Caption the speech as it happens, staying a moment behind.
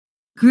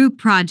Group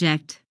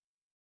project.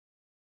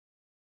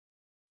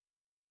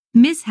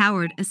 Miss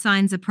Howard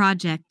assigns a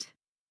project.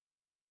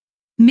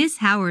 Miss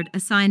Howard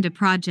assigned a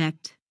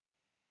project.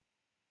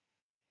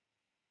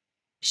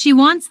 She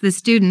wants the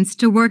students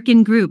to work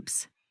in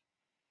groups.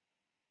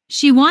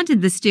 She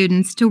wanted the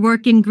students to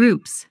work in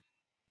groups.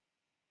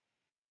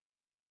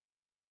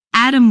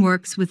 Adam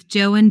works with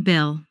Joe and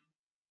Bill.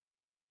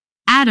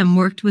 Adam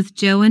worked with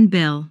Joe and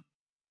Bill.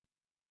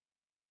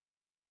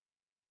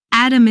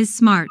 Adam is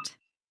smart.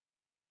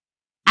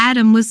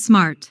 Adam was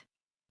smart.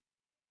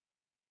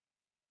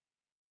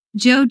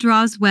 Joe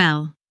draws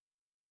well.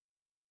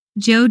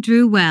 Joe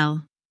drew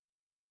well.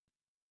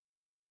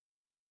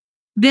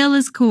 Bill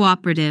is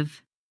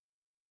cooperative.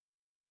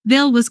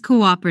 Bill was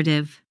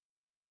cooperative.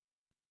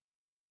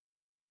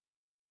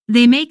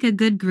 They make a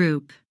good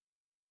group.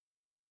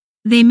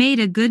 They made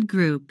a good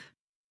group.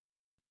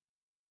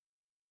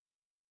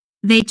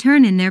 They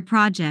turn in their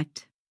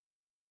project.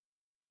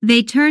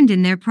 They turned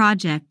in their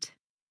project.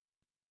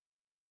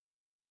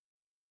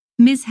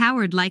 Miss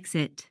Howard likes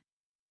it.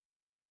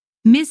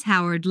 Miss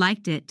Howard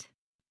liked it.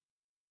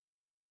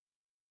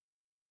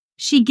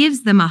 She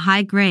gives them a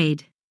high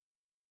grade.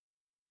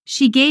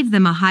 She gave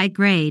them a high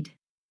grade.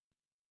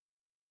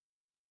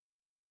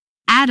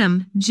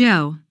 Adam,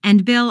 Joe,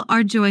 and Bill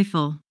are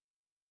joyful.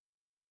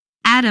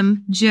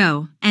 Adam,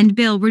 Joe, and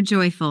Bill were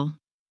joyful.